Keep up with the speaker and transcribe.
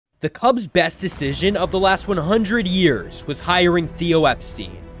The Cubs' best decision of the last 100 years was hiring Theo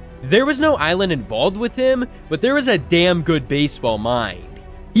Epstein. There was no island involved with him, but there was a damn good baseball mind.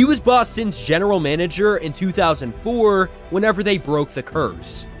 He was Boston's general manager in 2004 whenever they broke the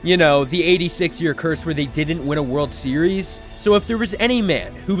curse. You know, the 86-year curse where they didn't win a World Series. So if there was any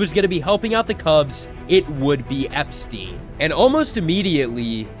man who was going to be helping out the Cubs, it would be Epstein. And almost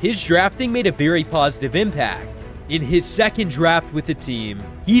immediately, his drafting made a very positive impact. In his second draft with the team,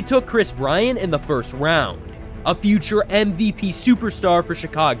 he took Kris Bryant in the first round, a future MVP superstar for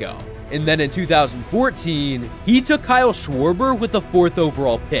Chicago. And then in 2014, he took Kyle Schwarber with the 4th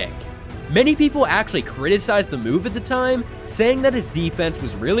overall pick. Many people actually criticized the move at the time, saying that his defense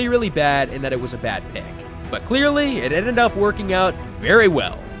was really bad and that it was a bad pick. But clearly, it ended up working out very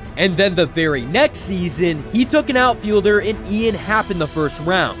well. And then the very next season, he took an outfielder in Ian Happ in the first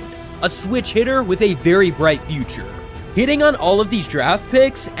round, a switch hitter with a very bright future. Hitting on all of these draft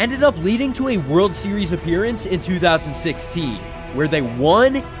picks ended up leading to a World Series appearance in 2016, where they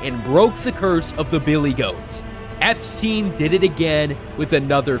won and broke the curse of the Billy Goat. Epstein did it again with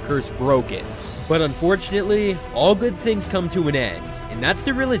another curse broken. But unfortunately, all good things come to an end, and that's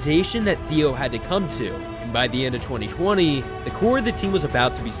the realization that Theo had to come to. And by the end of 2020, the core of the team was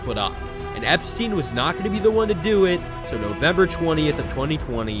about to be split up, and Epstein was not going to be the one to do it, so November 20th of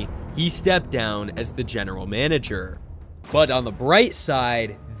 2020, he stepped down as the general manager. But on the bright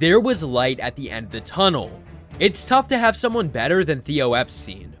side, there was light at the end of the tunnel. It's tough to have someone better than Theo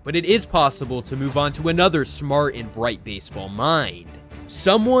Epstein, but it is possible to move on to another smart and bright baseball mind.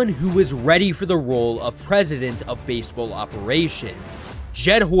 Someone who was ready for the role of president of baseball operations.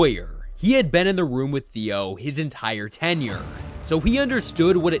 Jed Hoyer. He had been in the room with Theo his entire tenure, so he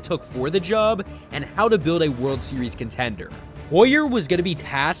understood what it took for the job and how to build a World Series contender. Hoyer was going to be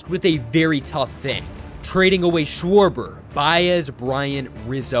tasked with a very tough thing, trading away Schwarber, Baez, Bryant,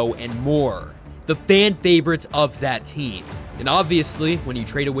 Rizzo, and more, the fan favorites of that team. And obviously, when you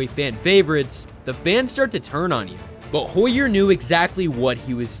trade away fan favorites, the fans start to turn on you. But Hoyer knew exactly what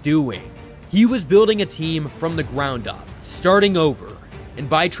he was doing. He was building a team from the ground up, starting over. And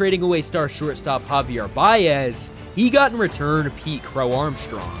by trading away star shortstop Javier Baez, he got in return Pete Crow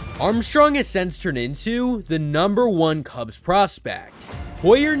Armstrong. Armstrong has since turned into the #1 Cubs prospect.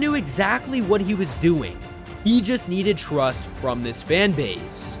 Hoyer knew exactly what he was doing. He just needed trust from this fan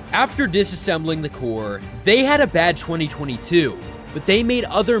base. After disassembling the core, they had a bad 2022, but they made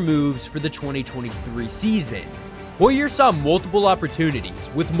other moves for the 2023 season. Hoyer saw multiple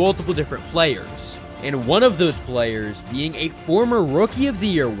opportunities with multiple different players, and one of those players being a former Rookie of the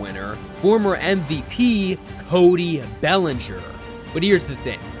Year winner, former MVP, Cody Bellinger. But here's the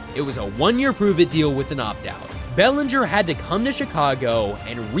thing, it was a 1-year prove-it deal with an opt-out. Bellinger had to come to Chicago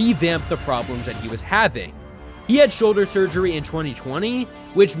and revamp the problems that he was having. He had shoulder surgery in 2020,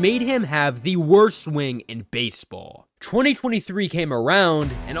 which made him have the worst swing in baseball. 2023 came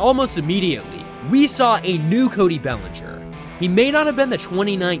around, and almost immediately, we saw a new Cody Bellinger. He may not have been the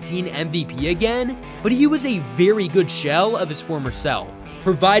 2019 MVP again, but he was a very good shell of his former self,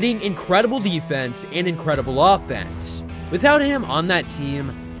 providing incredible defense and incredible offense. Without him on that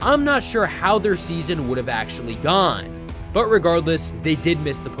team, I'm not sure how their season would have actually gone. But regardless, they did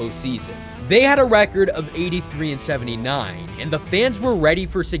miss the postseason. They had a record of 83-79, and the fans were ready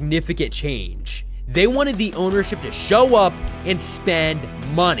for significant change. They wanted the ownership to show up and spend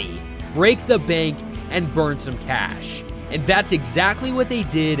money, break the bank, and burn some cash. And that's exactly what they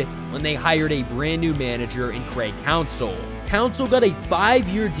did when they hired a brand new manager in Craig Counsell. Counsell got a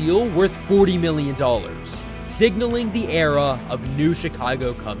 5-year deal worth $40 million, signaling the era of new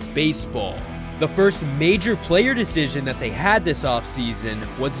Chicago Cubs baseball. The first major player decision that they had this offseason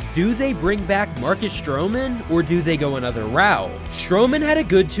was, do they bring back Marcus Stroman or do they go another route? Stroman had a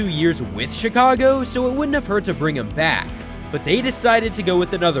good 2 years with Chicago, so it wouldn't have hurt to bring him back. But they decided to go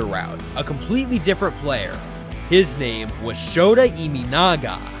with another route, a completely different player. His name was Shota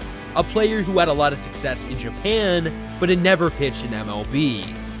Imanaga, a player who had a lot of success in Japan, but had never pitched in MLB.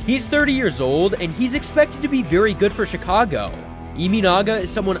 He's 30 years old, and he's expected to be very good for Chicago. Imanaga is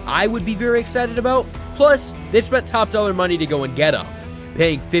someone I would be very excited about, plus they spent top dollar money to go and get him,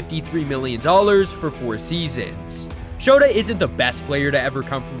 paying $53 million for 4 seasons. Shota isn't the best player to ever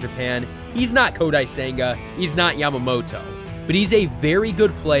come from Japan. He's not Kodai Senga, he's not Yamamoto, but he's a very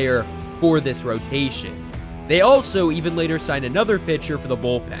good player for this rotation. They also even later signed another pitcher for the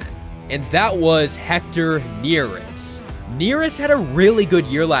bullpen, and that was Hector Neris. Neris had a really good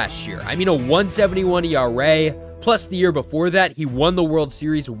year last year. I mean, a 1.71 ERA, plus the year before that, he won the World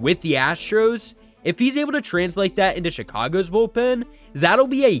Series with the Astros. If he's able to translate that into Chicago's bullpen, that'll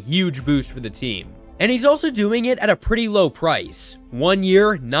be a huge boost for the team. And he's also doing it at a pretty low price, 1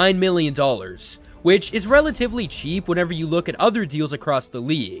 year, $9 million, which is relatively cheap whenever you look at other deals across the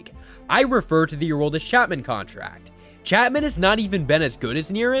league. I refer to the Aroldis Chapman contract. Chapman has not even been as good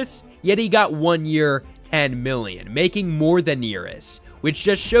as Neris, yet he got 1 year, $10 million, making more than Neris, which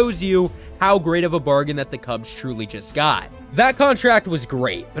just shows you how great of a bargain that the Cubs truly just got. That contract was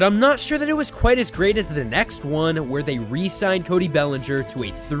great, but I'm not sure that it was quite as great as the next one, where they re-signed Cody Bellinger to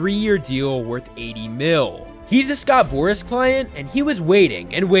a 3-year deal worth $80 million. He's a Scott Boras client, and he was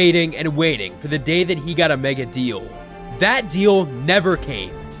waiting and waiting and waiting for the day that he got a mega deal. That deal never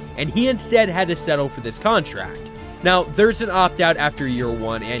came, and he instead had to settle for this contract. Now, there's an opt-out after year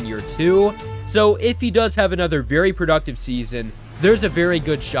 1 and year 2, so if he does have another very productive season, there's a very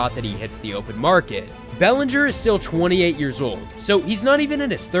good shot that he hits the open market. Bellinger is still 28 years old, so he's not even in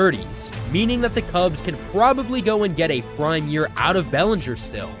his 30s, meaning that the Cubs can probably go and get a prime year out of Bellinger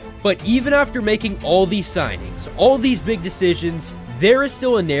still. But even after making all these signings, all these big decisions, there is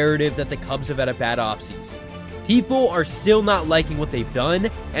still a narrative that the Cubs have had a bad offseason. People are still not liking what they've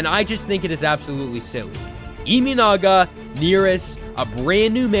done, and I just think it is absolutely silly. Imanaga, Neris, a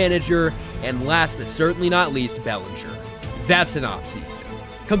brand new manager, and last but certainly not least, Bellinger. That's an offseason.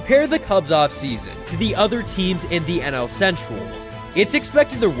 Compare the Cubs offseason to the other teams in the NL Central. It's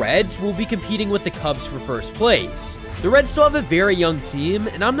expected the Reds will be competing with the Cubs for first place. The Reds still have a very young team,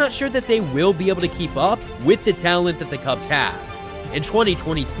 and I'm not sure that they will be able to keep up with the talent that the Cubs have. In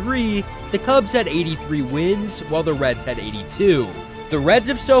 2023, the Cubs had 83 wins, while the Reds had 82. The Reds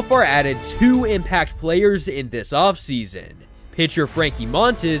have so far added 2 impact players in this offseason. Pitcher Frankie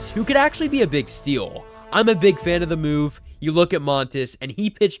Montas, who could actually be a big steal. I'm a big fan of the move. You look at Montas, and he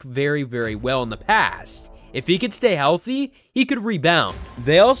pitched very, very well in the past. If he could stay healthy, he could rebound.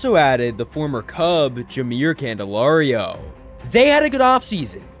 They also added the former Cub, Jeimer Candelario. They had a good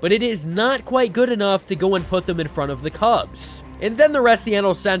offseason, but it is not quite good enough to go and put them in front of the Cubs. And then the rest of the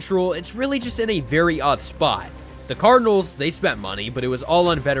NL Central, it's really just in a very odd spot. The Cardinals, they spent money, but it was all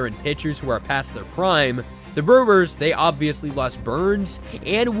on veteran pitchers who are past their prime. The Brewers, they obviously lost Burns,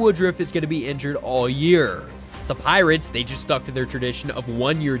 and Woodruff is going to be injured all year. The Pirates, they just stuck to their tradition of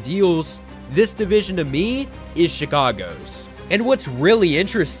 1-year deals. This division to me is Chicago's. And what's really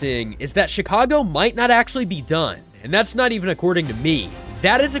interesting is that Chicago might not actually be done, and that's not even according to me.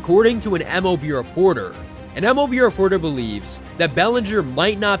 That is according to an MLB reporter. An MLB reporter believes that Bellinger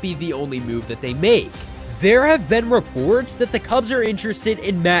might not be the only move that they make. There have been reports that the Cubs are interested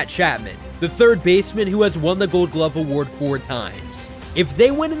in Matt Chapman, the third baseman who has won the Gold Glove Award 4 times. If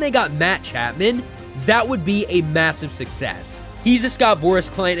they went and they got Matt Chapman, that would be a massive success. He's a Scott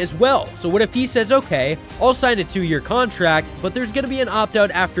Boras client as well, so what if he says, okay, I'll sign a 2-year contract, but there's going to be an opt-out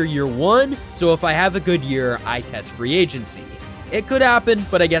after year 1, so if I have a good year, I test free agency. It could happen,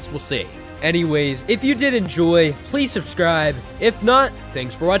 but I guess we'll see. Anyways, if you did enjoy, please subscribe. If not,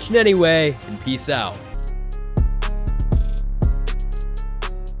 thanks for watching anyway, and peace out.